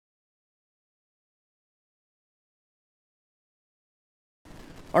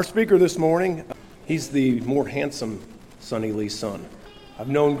Our speaker this morning, he's the more handsome Sonny Lee's son. I've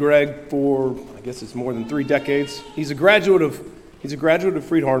known Greg for, I guess it's more than 3 decades. He's a graduate of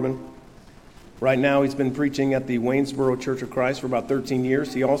Freed-Hardeman. Right now he's been preaching at the Waynesboro Church of Christ for about 13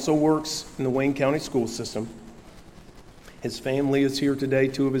 years. He also works in the Wayne County school system. His family is here today,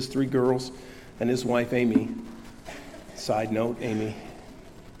 2 of his 3 girls, and his wife, Amy. Side note, Amy,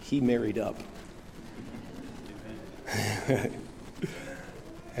 he married up.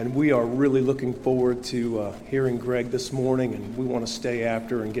 And we are really looking forward to hearing Greg this morning, and we want to stay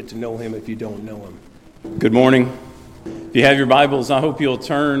after and get to know him if you don't know him. Good morning. If you have your Bibles, I hope you'll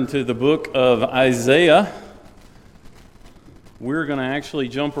turn to the book of Isaiah. We're going to actually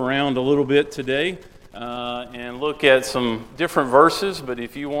jump around a little bit today and look at some different verses, but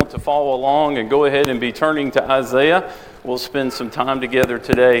if you want to follow along and go ahead and be turning to Isaiah, we'll spend some time together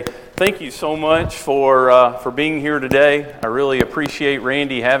today. Thank you so much for being here today. I really appreciate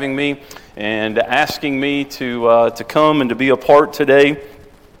Randy having me and asking me to come and to be a part today.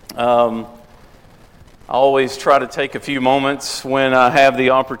 I always try to take a few moments when I have the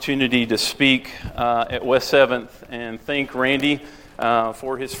opportunity to speak at West 7th and thank Randy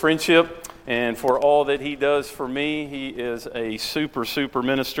for his friendship and for all that he does for me. He is a super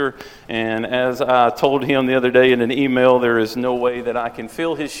minister, and as I told him the other day in an email, there is no way that I can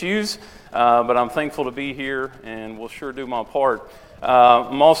fill his shoes, but I'm thankful to be here and will sure do my part.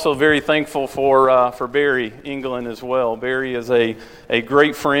 I'm also very thankful for Barry England as well. Barry is a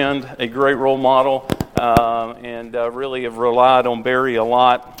great friend, a great role model, and really have relied on Barry a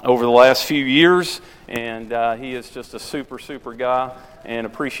lot over the last few years, and he is just a super guy and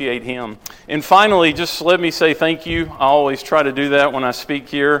appreciate him. And finally, just let me say thank you. I always try to do that when I speak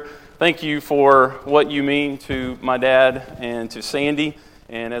here. Thank you for what you mean to my dad and to Sandy.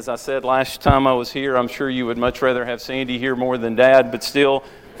 And as I said last time I was here, I'm sure you would much rather have Sandy here more than Dad, but still,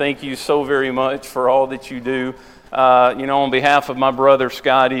 thank you so very much for all that you do. On behalf of my brother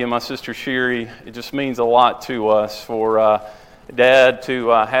Scotty and my sister Sherry, it just means a lot to us for Dad to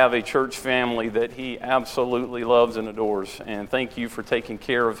have a church family that he absolutely loves and adores. And thank you for taking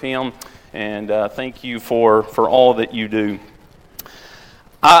care of him, and thank you for all that you do.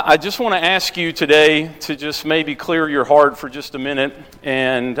 I just want to ask you today to just maybe clear your heart for just a minute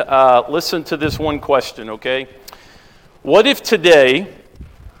and listen to this one question, okay? What if today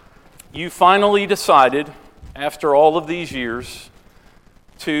you finally decided, after all of these years,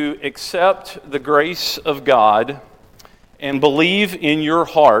 to accept the grace of God and believe in your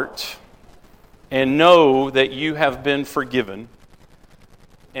heart and know that you have been forgiven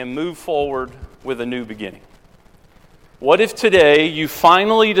and move forward with a new beginning? What if today you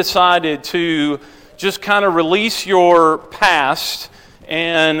finally decided to just kind of release your past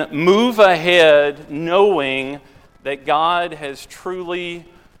and move ahead knowing that God has truly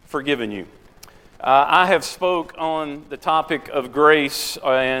forgiven you? I have spoke on the topic of grace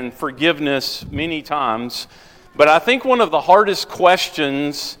and forgiveness many times, but I think one of the hardest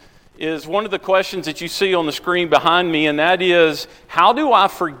questions is one of the questions that you see on the screen behind me, and that is, how do I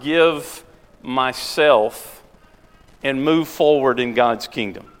forgive myself and move forward in God's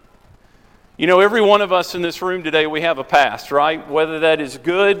kingdom? You know, every one of us in this room today, we have a past, right? Whether that is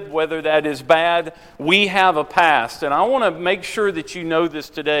good, whether that is bad, we have a past. And I want to make sure that you know this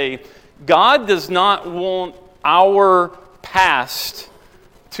today. God does not want our past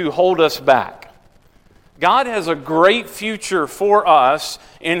to hold us back. God has a great future for us,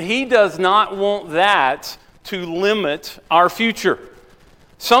 and He does not want that to limit our future.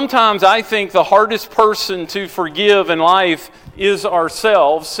 Sometimes I think the hardest person to forgive in life is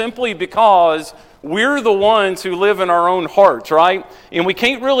ourselves, simply because we're the ones who live in our own hearts, right? And we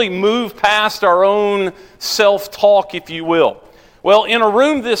can't really move past our own self-talk, if you will. Well, in a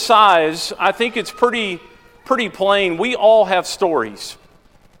room this size, I think it's pretty plain. We all have stories.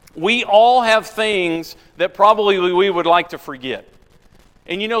 We all have things that probably we would like to forget.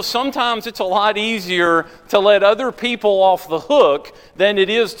 And you know, sometimes it's a lot easier to let other people off the hook than it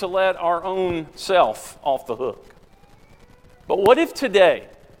is to let our own self off the hook. But what if today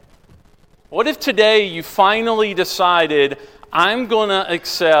you finally decided, I'm going to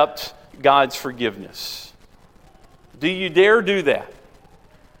accept God's forgiveness? Do you dare do that?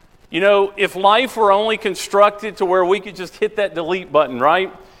 You know, if life were only constructed to where we could just hit that delete button,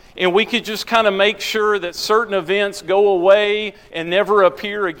 right? And we could just kind of make sure that certain events go away and never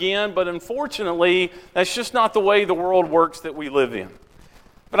appear again. But unfortunately, that's just not the way the world works that we live in.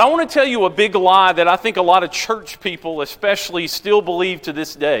 But I want to tell you a big lie that I think a lot of church people especially still believe to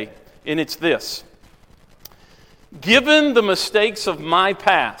this day. And it's this: given the mistakes of my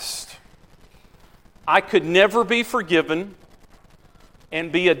past, I could never be forgiven,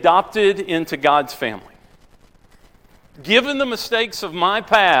 and be adopted into God's family. Given the mistakes of my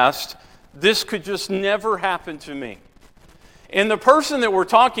past, this could just never happen to me. And the person that we're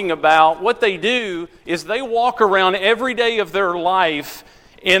talking about, what they do is they walk around every day of their life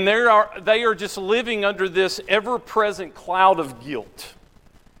and they are just living under this ever-present cloud of guilt.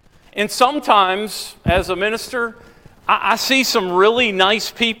 And sometimes, as a minister, I see some really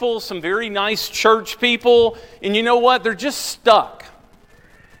nice people, some very nice church people, and you know what? They're just stuck.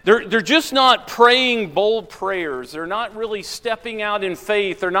 They're just not praying bold prayers. They're not really stepping out in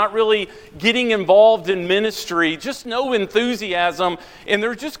faith. They're not really getting involved in ministry. Just no enthusiasm. And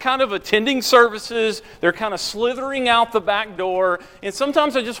they're just kind of attending services. They're kind of slithering out the back door. And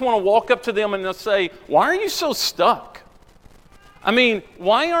sometimes I just want to walk up to them and say, why are you so stuck? I mean,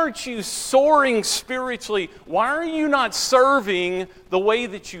 why aren't you soaring spiritually? Why are you not serving the way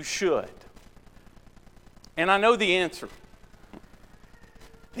that you should? And I know the answer.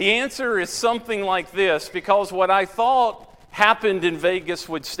 The answer is something like this, because what I thought happened in Vegas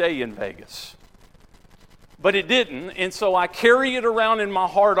would stay in Vegas. But it didn't, and so I carry it around in my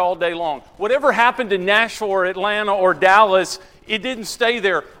heart all day long. Whatever happened in Nashville or Atlanta or Dallas, it didn't stay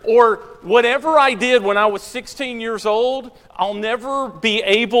there. Or whatever I did when I was 16 years old, I'll never be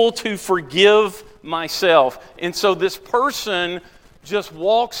able to forgive myself. And so this person just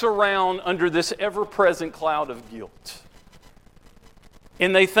walks around under this ever-present cloud of guilt.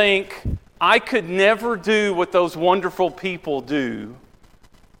 And they think, I could never do what those wonderful people do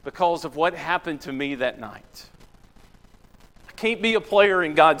because of what happened to me that night. I can't be a player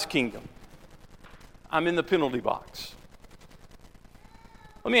in God's kingdom. I'm in the penalty box.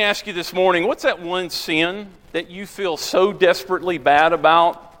 Let me ask you this morning, what's that one sin that you feel so desperately bad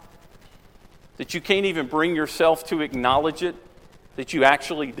about that you can't even bring yourself to acknowledge it, that you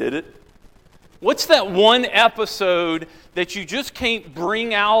actually did it? What's that one episode that you just can't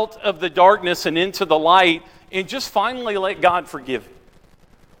bring out of the darkness and into the light and just finally let God forgive you?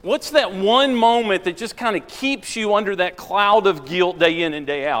 What's that one moment that just kind of keeps you under that cloud of guilt day in and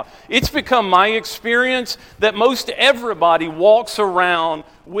day out? It's become my experience that most everybody walks around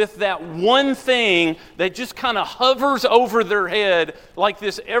with that one thing that just kind of hovers over their head like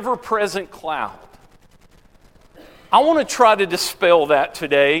this ever-present cloud. I want to try to dispel that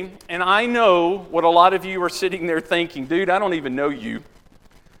today, and I know what a lot of you are sitting there thinking, dude, I don't even know you.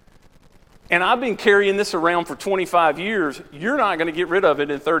 And I've been carrying this around for 25 years. You're not going to get rid of it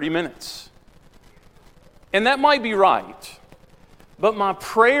in 30 minutes. And that might be right. But my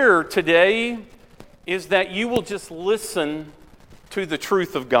prayer today is that you will just listen to the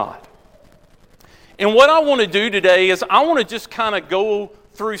truth of God. And what I want to do today is I want to just kind of go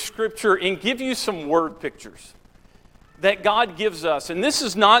through Scripture and give you some word pictures that God gives us. And this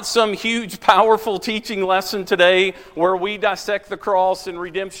is not some huge, powerful teaching lesson today where we dissect the cross and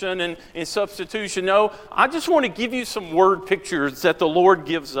redemption and substitution. No, I just want to give you some word pictures that the Lord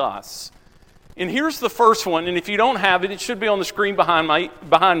gives us. And here's the first one, and if you don't have it, it should be on the screen behind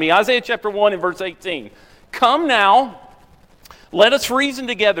me. Isaiah chapter 1 and verse 18. Come now, let us reason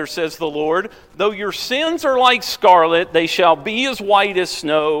together, says the Lord. Though your sins are like scarlet, they shall be as white as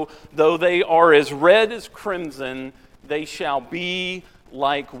snow. Though they are as red as crimson, they shall be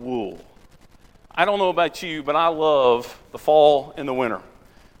like wool. I don't know about you, but I love the fall and the winter,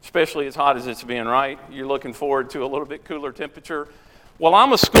 especially as hot as it's been, right? You're looking forward to a little bit cooler temperature. Well,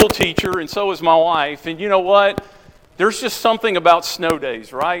 I'm a school teacher, and so is my wife, and you know what? There's just something about snow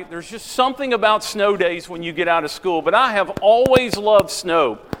days, right? There's just something about snow days when you get out of school, but I have always loved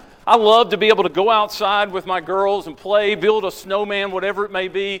snow. I love to be able to go outside with my girls and play, build a snowman, whatever it may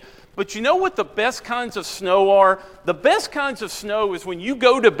be. But you know what the best kinds of snow are? The best kinds of snow is when you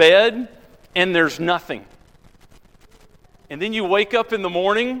go to bed and there's nothing. And then you wake up in the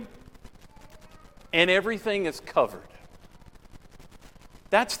morning and everything is covered.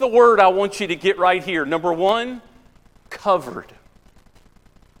 That's the word I want you to get right here. Number one, covered.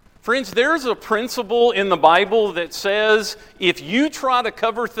 Friends, there's a principle in the Bible that says if you try to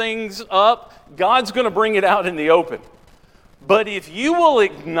cover things up, God's going to bring it out in the open. But if you will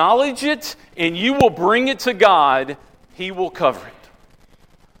acknowledge it and you will bring it to God, He will cover it.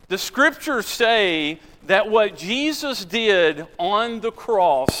 The Scriptures say that what Jesus did on the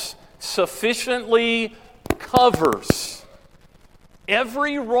cross sufficiently covers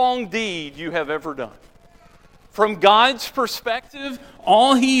every wrong deed you have ever done. From God's perspective,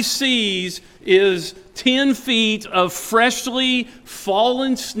 all He sees is 10 feet of freshly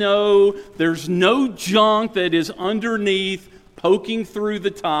fallen snow. There's no junk that is underneath, poking through the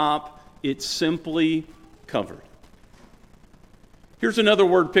top. It's simply covered. Here's another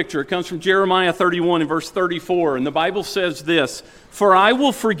word picture. It comes from Jeremiah 31 and verse 34. And the Bible says this, "For I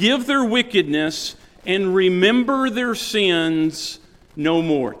will forgive their wickedness and remember their sins no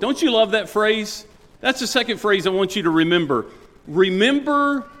more." Don't you love that phrase? That's the second phrase I want you to remember.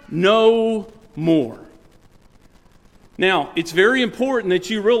 Remember no more. Now, it's very important that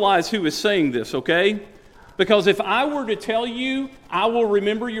you realize who is saying this, okay? Because if I were to tell you, I will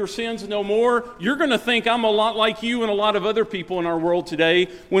remember your sins no more, you're going to think I'm a lot like you and a lot of other people in our world today.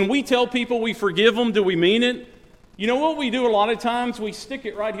 When we tell people we forgive them, do we mean it? You know what we do a lot of times? We stick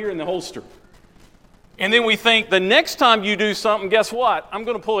it right here in the holster. And then we think the next time you do something, guess what? I'm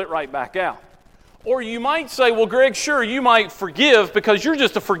going to pull it right back out. Or you might say, well, Greg, sure, you might forgive because you're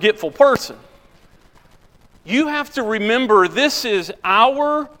just a forgetful person. You have to remember this is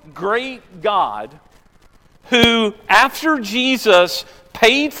our great God who, after Jesus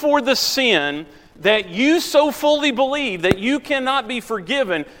paid for the sin that you so fully believe that you cannot be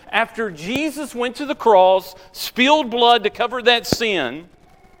forgiven, after Jesus went to the cross, spilled blood to cover that sin,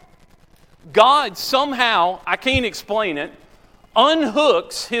 God somehow, I can't explain it,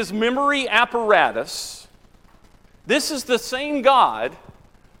 unhooks his memory apparatus. This is the same God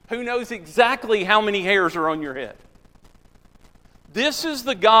who knows exactly how many hairs are on your head. This is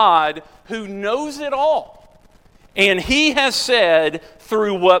the God who knows it all. And he has said,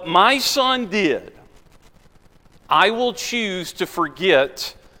 through what my son did, I will choose to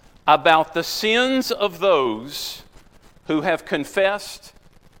forget about the sins of those who have confessed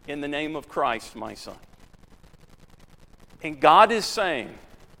in the name of Christ, my son. And God is saying,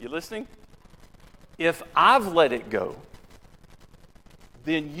 you listening? If I've let it go,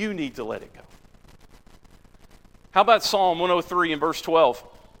 then you need to let it go. How about Psalm 103 and verse 12?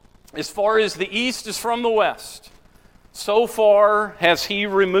 As far as the east is from the west, so far has he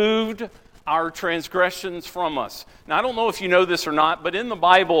removed our transgressions from us. Now, I don't know if you know this or not, but in the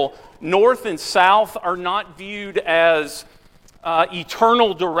Bible, north and south are not viewed as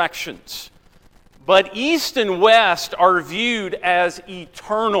eternal directions. But east and west are viewed as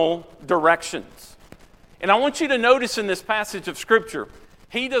eternal directions. And I want you to notice in this passage of Scripture,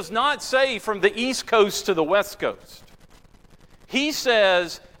 he does not say from the east coast to the west coast. He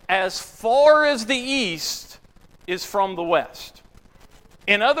says, as far as the east is from the west.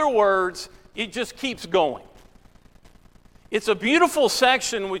 In other words, it just keeps going. It's a beautiful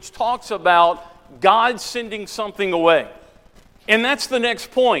section which talks about God sending something away. And that's the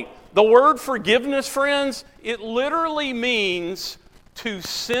next point. The word forgiveness, friends, it literally means to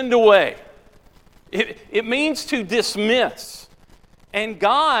send away. It means to dismiss. And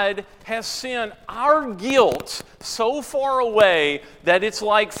God has sent our guilt so far away that it's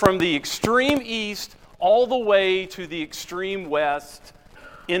like from the extreme east all the way to the extreme west,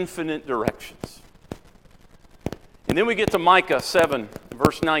 infinite directions. And then we get to Micah 7,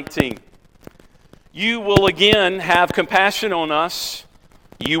 verse 19. You will again have compassion on us.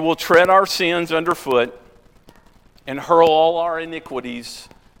 You will tread our sins underfoot and hurl all our iniquities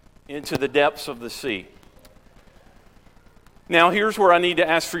into the depths of the sea. Now, here's where I need to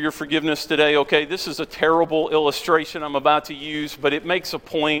ask for your forgiveness today, okay? This is a terrible illustration I'm about to use, but it makes a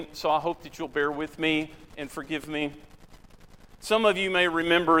point, so I hope that you'll bear with me and forgive me. Some of you may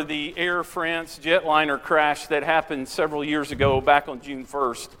remember the Air France jetliner crash that happened several years ago, back on June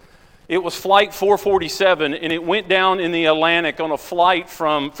 1st. It was Flight 447, and it went down in the Atlantic on a flight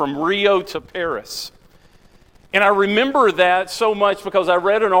from Rio to Paris. And I remember that so much because I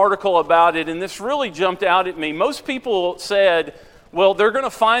read an article about it, and this really jumped out at me. Most people said, well, they're going to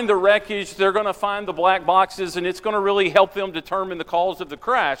find the wreckage, they're going to find the black boxes, and it's going to really help them determine the cause of the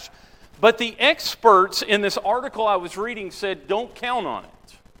crash. But the experts in this article I was reading said, don't count on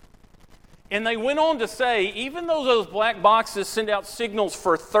it. And they went on to say, even though those black boxes send out signals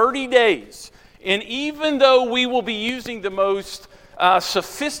for 30 days, and even though we will be using the most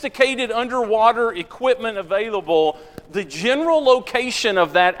sophisticated underwater equipment available, the general location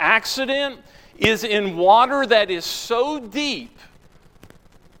of that accident is in water that is so deep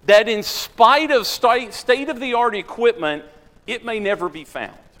that in spite of state-of-the-art equipment, it may never be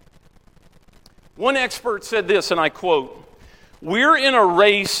found. One expert said this, and I quote, "We're in a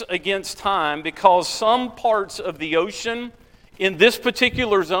race against time because some parts of the ocean in this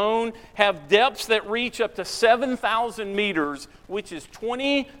particular zone have depths that reach up to 7,000 meters, which is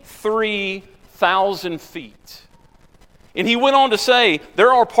 23,000 feet. And he went on to say,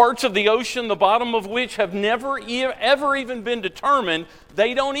 there are parts of the ocean, the bottom of which have never ever even been determined.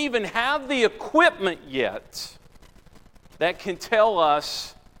 They don't even have the equipment yet that can tell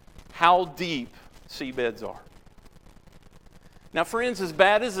us how deep seabeds are. Now, friends, as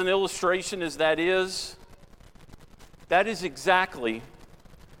bad as an illustration as that is, that is exactly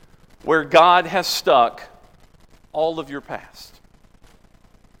where God has stuck all of your past.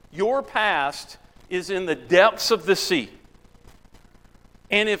 Your past is in the depths of the sea.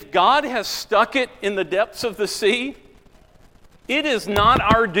 And if God has stuck it in the depths of the sea, it is not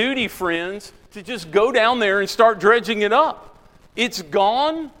our duty, friends, to just go down there and start dredging it up. It's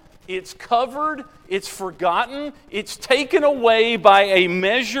gone, it's covered, it's forgotten, it's taken away by a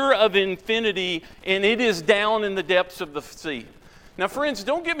measure of infinity, and it is down in the depths of the sea. Now, friends,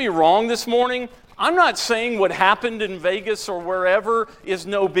 don't get me wrong this morning. I'm not saying what happened in Vegas or wherever is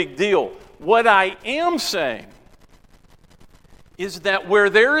no big deal. What I am saying is that where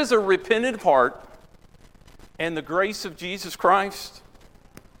there is a repentant heart and the grace of Jesus Christ,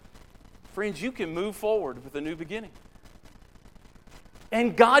 friends, you can move forward with a new beginning.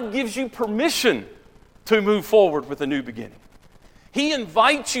 And God gives you permission to move forward with a new beginning. He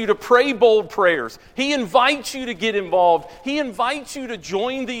invites you to pray bold prayers. He invites you to get involved. He invites you to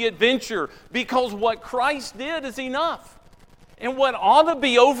join the adventure because what Christ did is enough. And what ought to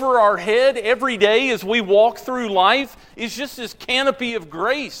be over our head every day as we walk through life is just this canopy of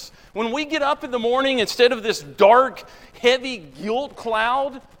grace. When we get up in the morning, instead of this dark, heavy guilt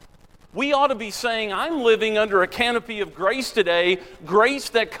cloud, we ought to be saying, I'm living under a canopy of grace today, grace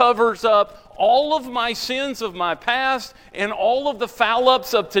that covers up all of my sins of my past and all of the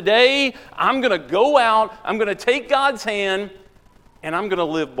foul-ups of today. I'm going to go out, I'm going to take God's hand, and I'm going to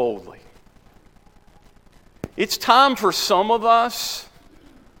live boldly. It's time for some of us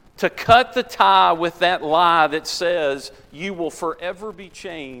to cut the tie with that lie that says you will forever be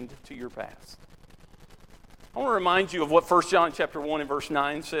chained to your past. I want to remind you of what 1 John chapter 1 and verse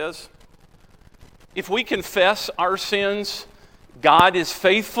 9 says. If we confess our sins, God is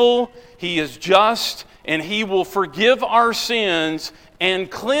faithful, He is just, and He will forgive our sins and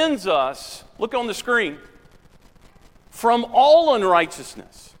cleanse us, look on the screen, from all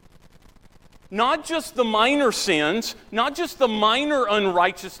unrighteousness. Not just the minor sins, not just the minor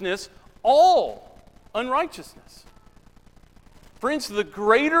unrighteousness, all unrighteousness. Friends, the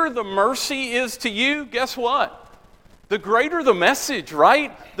greater the mercy is to you, guess what? The greater the message,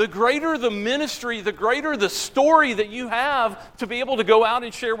 right? The greater the ministry, the greater the story that you have to be able to go out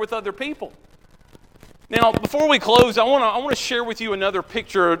and share with other people. Now, before we close, I want to share with you another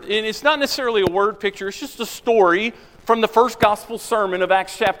picture, and it's not necessarily a word picture, it's just a story from the first gospel sermon of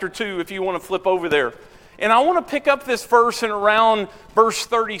Acts chapter 2, if you want to flip over there. And I want to pick up this verse in around verse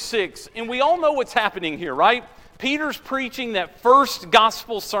 36. And we all know what's happening here, right? Peter's preaching that first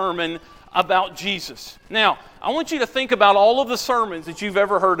gospel sermon about Jesus. Now, I want you to think about all of the sermons that you've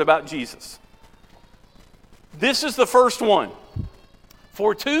ever heard about Jesus. This is the first one.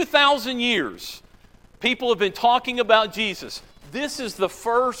 For 2,000 years, people have been talking about Jesus. This is the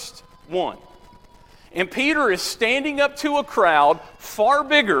first one. And Peter is standing up to a crowd far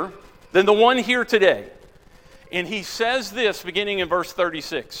bigger than the one here today. And he says this, beginning in verse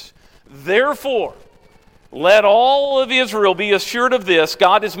 36. Therefore, let all of Israel be assured of this,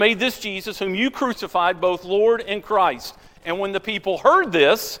 God has made this Jesus, whom you crucified, both Lord and Christ. And when the people heard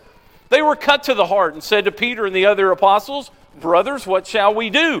this, they were cut to the heart and said to Peter and the other apostles, Brothers, what shall we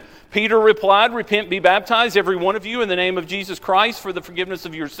do? Peter replied, Repent, be baptized, every one of you, in the name of Jesus Christ for the forgiveness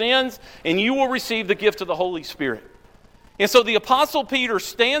of your sins, and you will receive the gift of the Holy Spirit. And so the Apostle Peter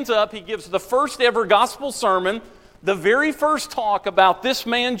stands up, he gives the first ever gospel sermon, the very first talk about this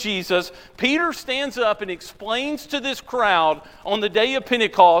man Jesus. Peter stands up and explains to this crowd on the day of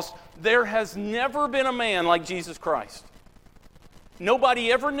Pentecost, there has never been a man like Jesus Christ.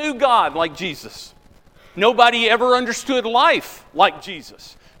 Nobody ever knew God like Jesus. Nobody ever understood life like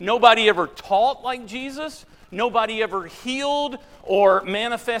Jesus. Nobody ever taught like Jesus. Nobody ever healed or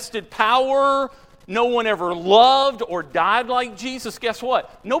manifested power. No one ever loved or died like Jesus. Guess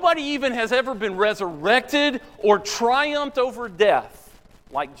what? Nobody even has ever been resurrected or triumphed over death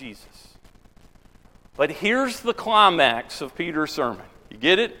like Jesus. But here's the climax of Peter's sermon. You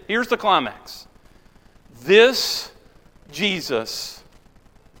get it? Here's the climax. This Jesus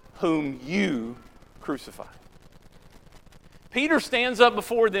whom you crucified. Peter stands up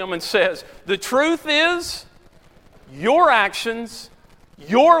before them and says, the truth is, your actions,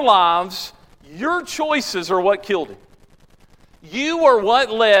 your lives, your choices are what killed him. You are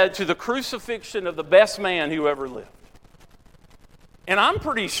what led to the crucifixion of the best man who ever lived. And I'm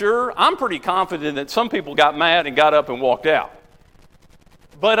pretty confident that some people got mad and got up and walked out.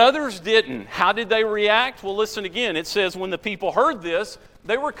 But others didn't. How did they react? Well, listen again. It says, when the people heard this,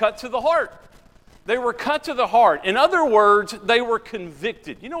 they were cut to the heart. They were cut to the heart. In other words, they were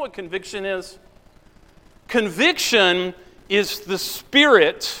convicted. You know what conviction is? Conviction is the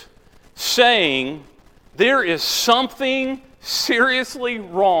Spirit saying, there is something seriously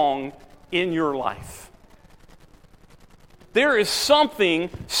wrong in your life. There is something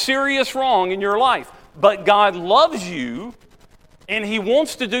serious wrong in your life. But God loves you, and He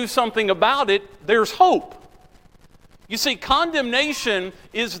wants to do something about it. There's hope. You see, condemnation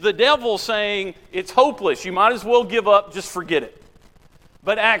is the devil saying, it's hopeless. You might as well give up. Just forget it.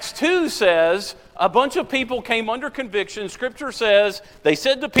 But Acts 2 says, a bunch of people came under conviction. Scripture says, they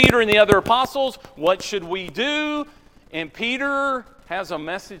said to Peter and the other apostles, what should we do? And Peter has a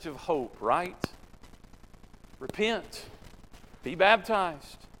message of hope, right? Repent. Be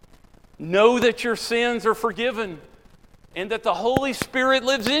baptized. Know that your sins are forgiven and that the Holy Spirit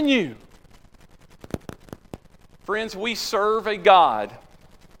lives in you. Friends, we serve a God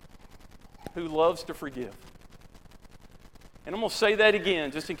who loves to forgive. And I'm going to say that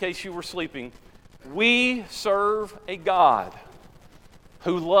again, just in case you were sleeping. We serve a God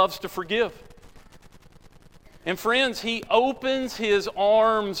who loves to forgive. And friends, He opens His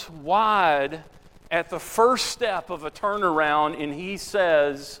arms wide at the first step of a turnaround, and He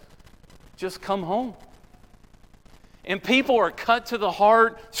says, just come home. And people are cut to the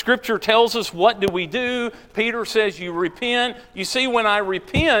heart. Scripture tells us, what do we do? Peter says, you repent. You see, when I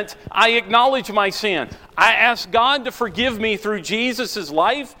repent, I acknowledge my sin. I ask God to forgive me through Jesus'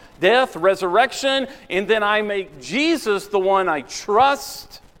 life, death, resurrection, and then I make Jesus the one I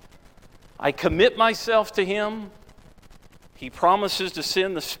trust. I commit myself to Him. He promises to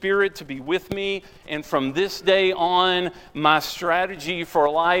send the Spirit to be with me. And from this day on, my strategy for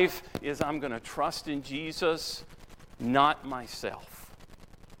life is I'm going to trust in Jesus, not myself.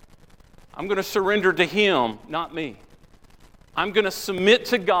 I'm going to surrender to Him, not me. I'm going to submit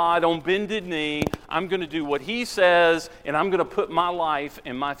to God on bended knee. I'm going to do what He says, and I'm going to put my life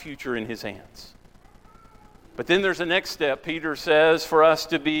and my future in His hands. But then there's a next step. Peter says for us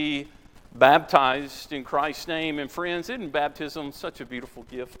to be baptized in Christ's name. And friends, isn't baptism such a beautiful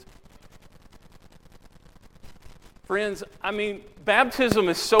gift? Friends, baptism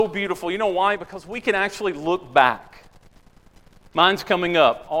is so beautiful. You know why? Because we can actually look back. Mine's coming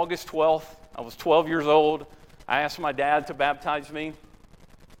up, August 12th. I was 12 years old. I asked my dad to baptize me.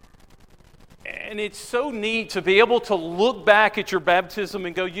 And it's so neat to be able to look back at your baptism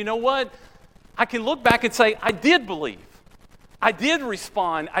and go, you know what? I can look back and say, I did believe. I did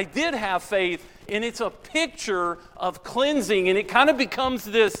respond. I did have faith. And it's a picture of cleansing. And it kind of becomes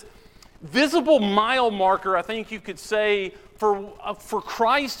this visible mile marker, I think you could say, for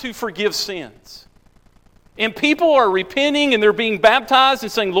Christ who forgives sins. And people are repenting and they're being baptized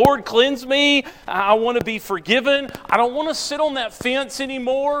and saying, Lord, cleanse me. I want to be forgiven. I don't want to sit on that fence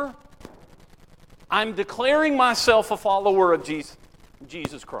anymore. I'm declaring myself a follower of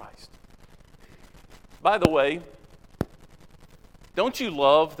Jesus Christ. By the way, don't you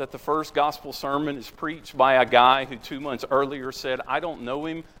love that the first gospel sermon is preached by a guy who 2 months earlier said, I don't know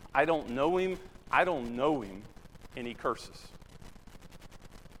him, I don't know him, I don't know him, and he curses.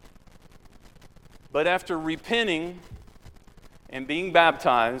 But after repenting and being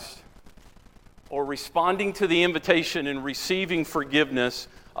baptized, or responding to the invitation and receiving forgiveness,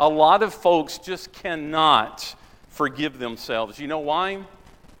 a lot of folks just cannot forgive themselves. You know why?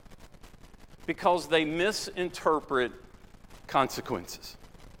 Because they misinterpret consequences.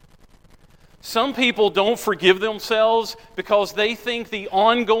 Some people don't forgive themselves because they think the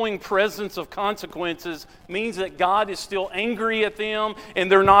ongoing presence of consequences means that God is still angry at them and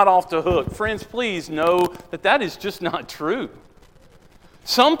they're not off the hook. Friends, please know that that is just not true.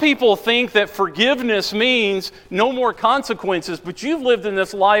 Some people think that forgiveness means no more consequences, but you've lived in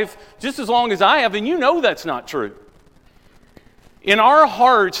this life just as long as I have, and you know that's not true. In our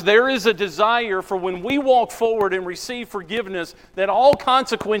hearts, there is a desire for when we walk forward and receive forgiveness that all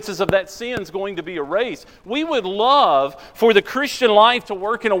consequences of that sin is going to be erased. We would love for the Christian life to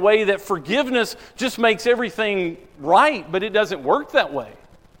work in a way that forgiveness just makes everything right, but it doesn't work that way.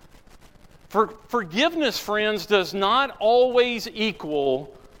 Forgiveness, friends, does not always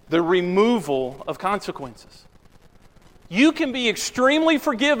equal the removal of consequences. You can be extremely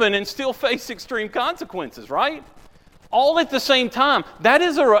forgiven and still face extreme consequences, right? All at the same time. That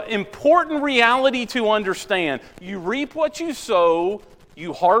is an important reality to understand. You reap what you sow,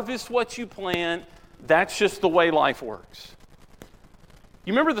 you harvest what you plant. That's just the way life works.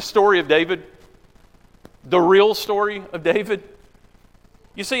 You remember the story of David? The real story of David?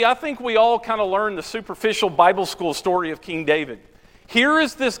 You see, I think we all kind of learn the superficial Bible school story of King David. Here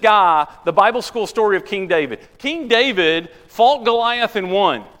is this guy, the Bible school story of King David. King David fought Goliath and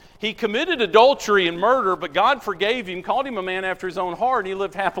won. He committed adultery and murder, but God forgave him, called him a man after His own heart, and he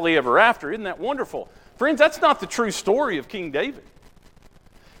lived happily ever after. Isn't that wonderful? Friends, that's not the true story of King David.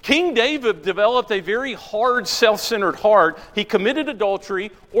 King David developed a very hard, self-centered heart. He committed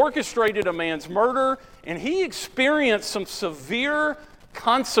adultery, orchestrated a man's murder, and he experienced some severe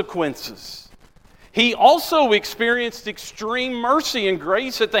consequences. He also experienced extreme mercy and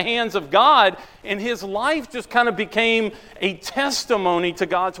grace at the hands of God, and his life just kind of became a testimony to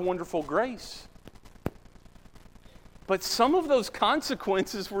God's wonderful grace. But some of those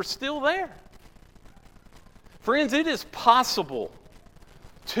consequences were still there. Friends, it is possible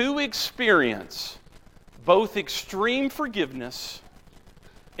to experience both extreme forgiveness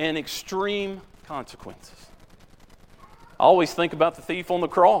and extreme consequences. I always think about the thief on the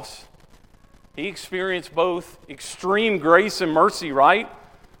cross. He experienced both extreme grace and mercy, right?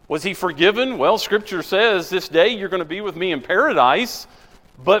 Was he forgiven? Well, Scripture says, this day you're going to be with me in paradise.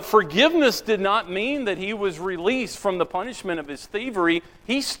 But forgiveness did not mean that he was released from the punishment of his thievery.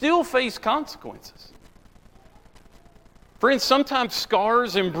 He still faced consequences. Friends, sometimes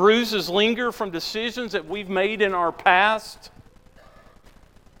scars and bruises linger from decisions that we've made in our past,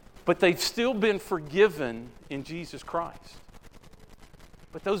 but they've still been forgiven in Jesus Christ.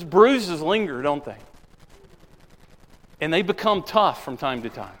 But those bruises linger, don't they? And they become tough from time to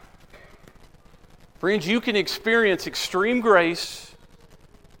time. Friends, you can experience extreme grace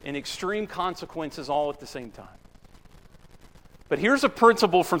and extreme consequences all at the same time. But here's a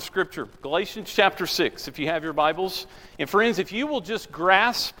principle from Scripture, Galatians chapter 6, if you have your Bibles. And friends, if you will just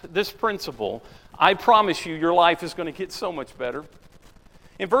grasp this principle, I promise you your life is going to get so much better.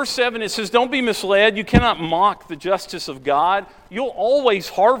 In verse 7 it says, don't be misled. You cannot mock the justice of God. You'll always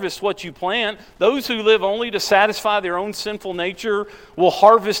harvest what you plant. Those who live only to satisfy their own sinful nature will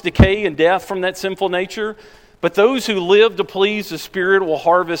harvest decay and death from that sinful nature. But those who live to please the Spirit will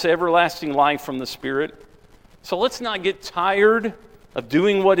harvest everlasting life from the Spirit. So let's not get tired of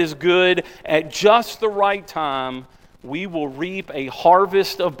doing what is good. At just the right time, we will reap a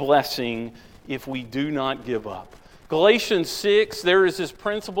harvest of blessing if we do not give up. Galatians 6, there is this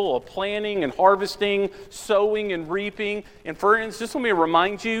principle of planting and harvesting, sowing and reaping. And friends, just let me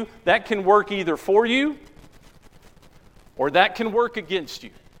remind you, that can work either for you or that can work against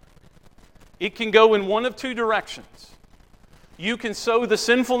you. It can go in one of two directions. You can sow the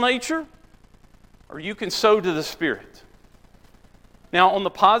sinful nature, or you can sow to the Spirit. Now, on the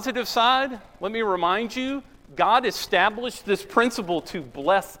positive side, let me remind you, God established this principle to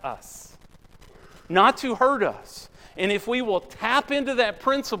bless us, not to hurt us. And if we will tap into that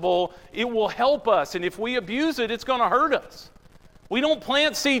principle, it will help us. And if we abuse it, it's going to hurt us. We don't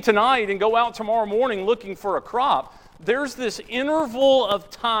plant seed tonight and go out tomorrow morning looking for a crop. There's this interval of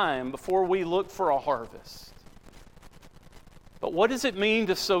time before we look for a harvest. But what does it mean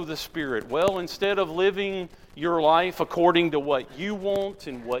to sow the Spirit? Well, instead of living your life according to what you want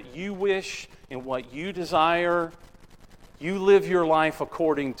and what you wish and what you desire, you live your life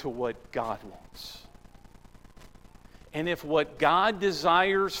according to what God wants. And if what God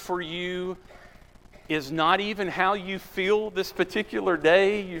desires for you is not even how you feel this particular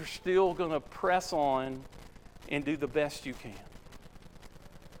day, you're still going to press on and do the best you can.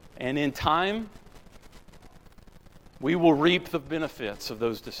 And in time, we will reap the benefits of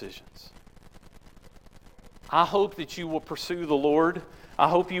those decisions. I hope that you will pursue the Lord. I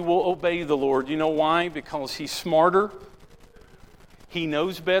hope you will obey the Lord. You know why? Because He's smarter, He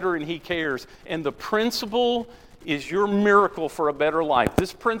knows better, and He cares. And the principle is your miracle for a better life.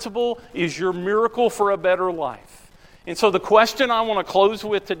 This principle is your miracle for a better life. And so the question I want to close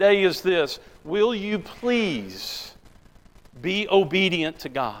with today is this: will you please be obedient to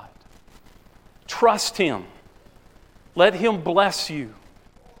God? Trust Him. Let Him bless you.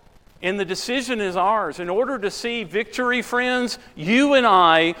 And the decision is ours. In order to see victory, friends, you and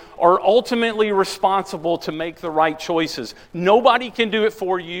I are ultimately responsible to make the right choices. Nobody can do it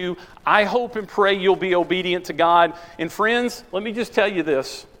for you. I hope and pray you'll be obedient to God. And friends, let me just tell you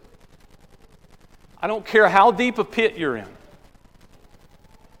this. I don't care how deep a pit you're in.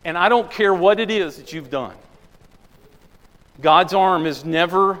 And I don't care what it is that you've done. God's arm is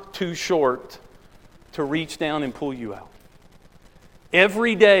never too short to reach down and pull you out.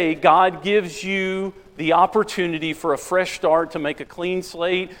 Every day, God gives you the opportunity for a fresh start, to make a clean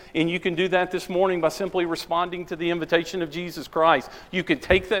slate, and you can do that this morning by simply responding to the invitation of Jesus Christ. You can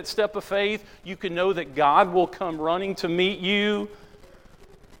take that step of faith. You can know that God will come running to meet you.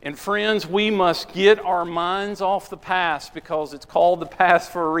 And friends, we must get our minds off the past, because it's called the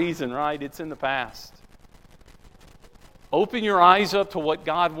past for a reason, right? It's in the past. Open your eyes up to what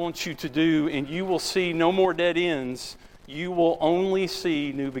God wants you to do, and you will see no more dead ends. You will only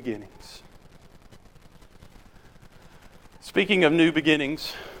see new beginnings. Speaking of new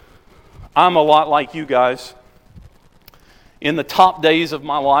beginnings, I'm a lot like you guys. in the top days of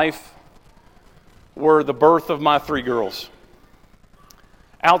my life were the birth of my 3 girls.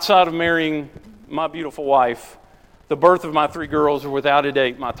 Outside of marrying my beautiful wife, the birth of my 3 girls were without a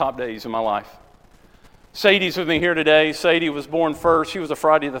date my top days in my life. Sadie's with me here today. Sadie was born first. She was a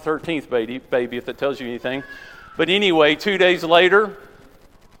Friday the 13th baby, if that tells you anything. But anyway, 2 days later,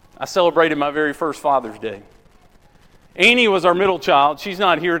 I celebrated my very first Father's Day. Annie was our middle child. She's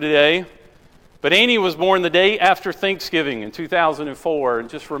not here today. But Annie was born the day after Thanksgiving in 2004, and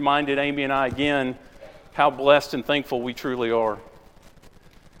just reminded Amy and I again how blessed and thankful we truly are.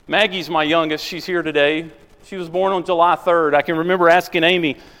 Maggie's my youngest. She's here today. She was born on July 3rd. I can remember asking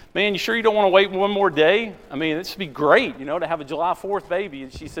Amy, man, you sure you don't want to wait one more day? I mean, this would be great, to have a July 4th baby.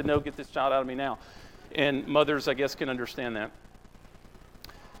 And she said, no, get this child out of me now. And mothers, I guess, can understand that.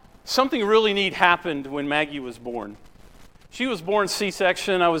 Something really neat happened when Maggie was born. She was born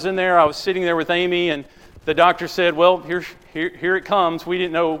C-section. I was in there. I was sitting there with Amy, and the doctor said, well, here it comes. We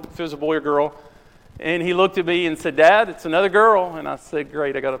didn't know if it was a boy or girl. And he looked at me and said, Dad, it's another girl. And I said,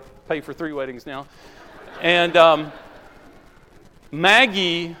 great, I got to pay for 3 weddings now. And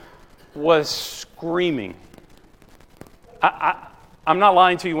Maggie was screaming. I'm not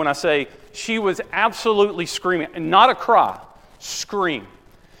lying to you when I say she was absolutely screaming. Not a cry, scream.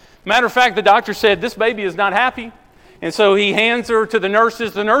 Matter of fact, the doctor said, this baby is not happy. And so he hands her to the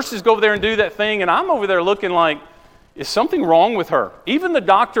nurses. The nurses go over there and do that thing, and I'm over there looking like, is something wrong with her? Even the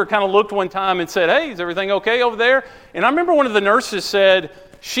doctor kind of looked one time and said, hey, is everything okay over there? And I remember one of the nurses said,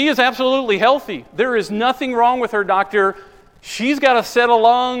 she is absolutely healthy. There is nothing wrong with her, doctor. She's got a set of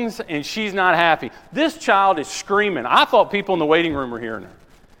lungs, and she's not happy. This child is screaming. I thought people in the waiting room were hearing her.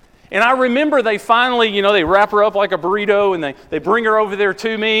 And I remember they finally, they wrap her up like a burrito, and they bring her over there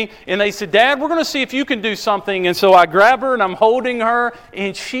to me, and they said, Dad, we're going to see if you can do something. And so I grab her, and I'm holding her,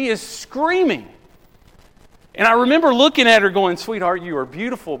 and she is screaming. And I remember looking at her going, sweetheart, you are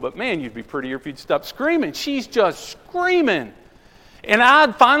beautiful, but man, you'd be prettier if you'd stop screaming. She's just screaming. And I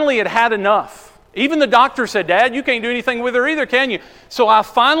finally had enough. Even the doctor said, Dad, you can't do anything with her either, can you? So I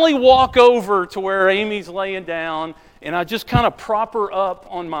finally walk over to where Amy's laying down, and I just kind of prop her up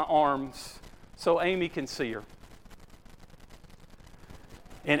on my arms so Amy can see her.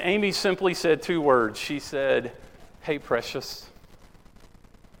 And Amy simply said 2 words. She said, hey, precious.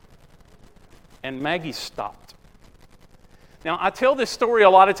 And Maggie stopped. Now, I tell this story a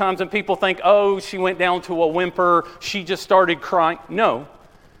lot of times and people think, oh, she went down to a whimper. She just started crying. No.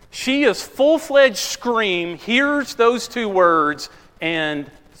 She is full-fledged scream, hears those 2 words, and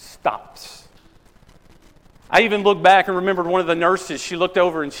stops. I even looked back and remembered one of the nurses. She looked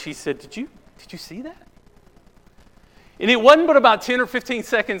over and she said, did you see that? And it wasn't but about 10 or 15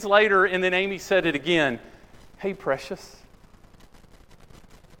 seconds later, and then Amy said it again. Hey, precious.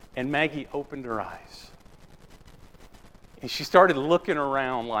 And Maggie opened her eyes. And she started looking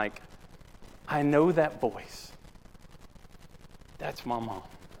around like, I know that voice. That's my mom.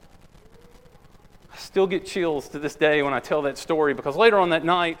 I still get chills to this day when I tell that story, because later on that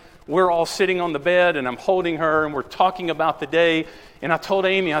night, we're all sitting on the bed and I'm holding her and we're talking about the day. And I told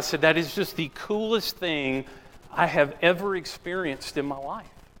Amy, I said, that is just the coolest thing I have ever experienced in my life.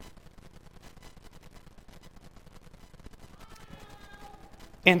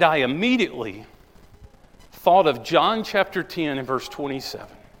 And I immediately thought of John chapter 10 and verse 27,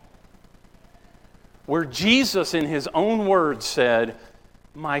 where Jesus in his own words said,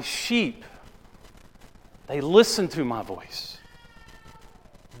 my sheep, they listen to my voice.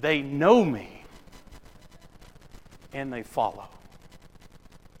 They know me, and they follow.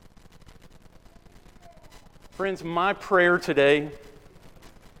 Friends, my prayer today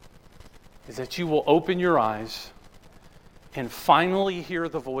is that you will open your eyes and finally hear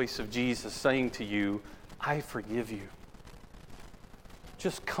the voice of Jesus saying to you, I forgive you.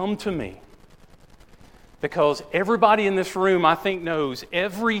 Just come to me. Because everybody in this room, I think, knows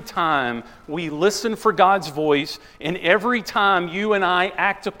every time we listen for God's voice and every time you and I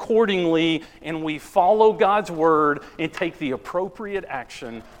act accordingly and we follow God's word and take the appropriate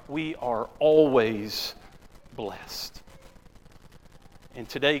action, we are always blessed. And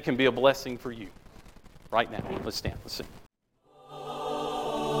today can be a blessing for you. Right now, let's stand, let's sing.